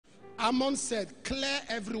Ammon said, clear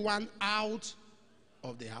everyone out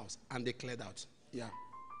of the house. And they cleared out. Yeah.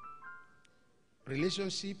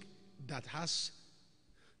 Relationship that has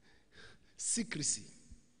secrecy.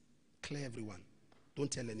 Clear everyone. Don't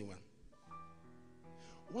tell anyone.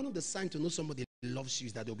 One of the signs to know somebody loves you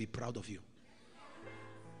is that they'll be proud of you.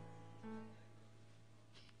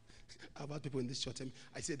 I've had people in this church tell me,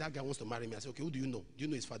 I say, that guy wants to marry me. I say, okay, who do you know? Do you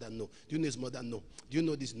know his father? No. Do you know his mother? No. Do you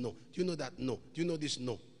know this? No. Do you know that? No. Do you know this?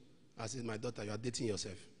 No. I said, my daughter, you are dating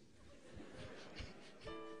yourself.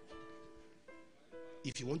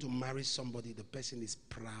 If you want to marry somebody, the person is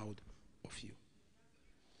proud of you.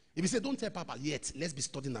 If you say, don't tell Papa yet, let's be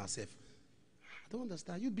studying ourselves. I don't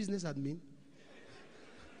understand. You business admin?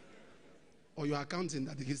 Or your accounting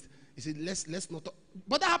that he said, let's not talk.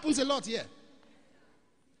 But that happens a lot here.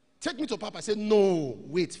 Take me to Papa. I said, no,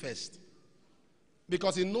 wait first.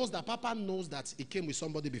 Because he knows that Papa knows that he came with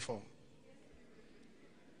somebody before.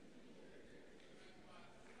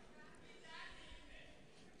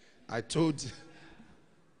 I told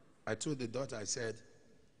the daughter, he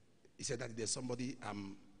said that there's somebody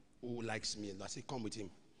who likes me. And I said, come with him.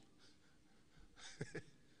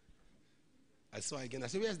 I saw again. I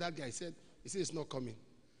said, where's that guy? He said it's not coming.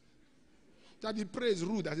 Daddy prays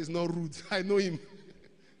rude. I said, it's not rude. I know him.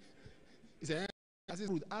 He said, I said,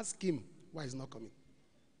 rude. Ask him why he's not coming.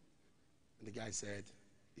 And the guy said,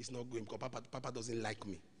 he's not going because Papa doesn't like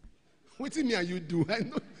me. What do me and you do? I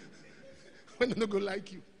know when I'm not going to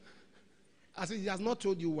like you. I said, he has not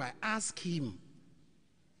told you why. Ask him.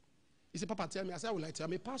 He said, Papa, tell me. I said, I would like to.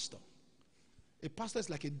 I'm a pastor. A pastor is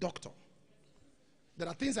like a doctor. There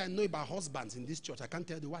are things I know about husbands in this church. I can't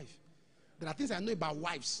tell the wife. There are things I know about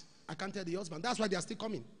wives. I can't tell the husband. That's why they are still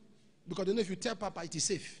coming. Because they know if you tell Papa, it is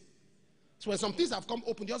safe. So when some things have come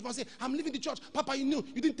open, the husband say, I'm leaving the church. Papa, you knew.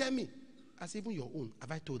 You didn't tell me. I said, even your own.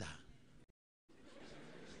 Have I told her?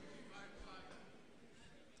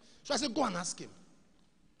 So I said, go and ask him.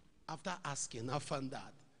 After asking, I found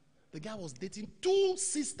out the guy was dating 2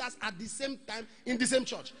 sisters at the same time in the same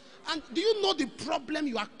church. And do you know the problem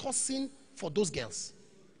you are causing for those girls?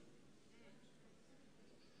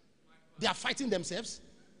 They are fighting themselves,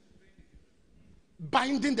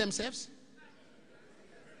 binding themselves,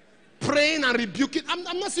 praying and rebuking. I'm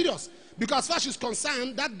not serious. Because as far as she's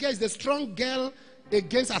concerned, that girl is the strong girl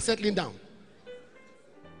against her settling down.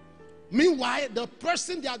 Meanwhile, the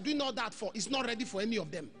person they are doing all that for is not ready for any of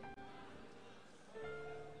them.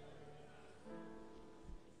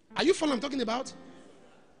 Are you following what I'm talking about?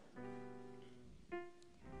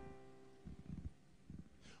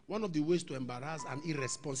 One of the ways to embarrass an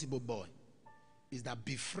irresponsible boy is that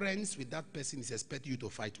be friends with that person is expecting you to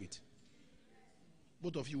fight with.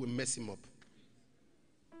 Both of you will mess him up.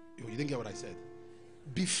 You didn't get what I said.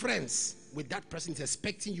 Be friends with that person is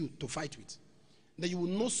expecting you to fight with. Then you will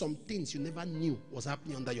know some things you never knew was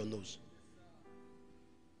happening under your nose.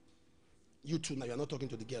 You too, now you're not talking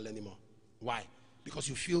to the girl anymore. Why? Because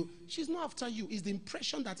you feel she's not after you. It's the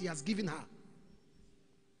impression that he has given her.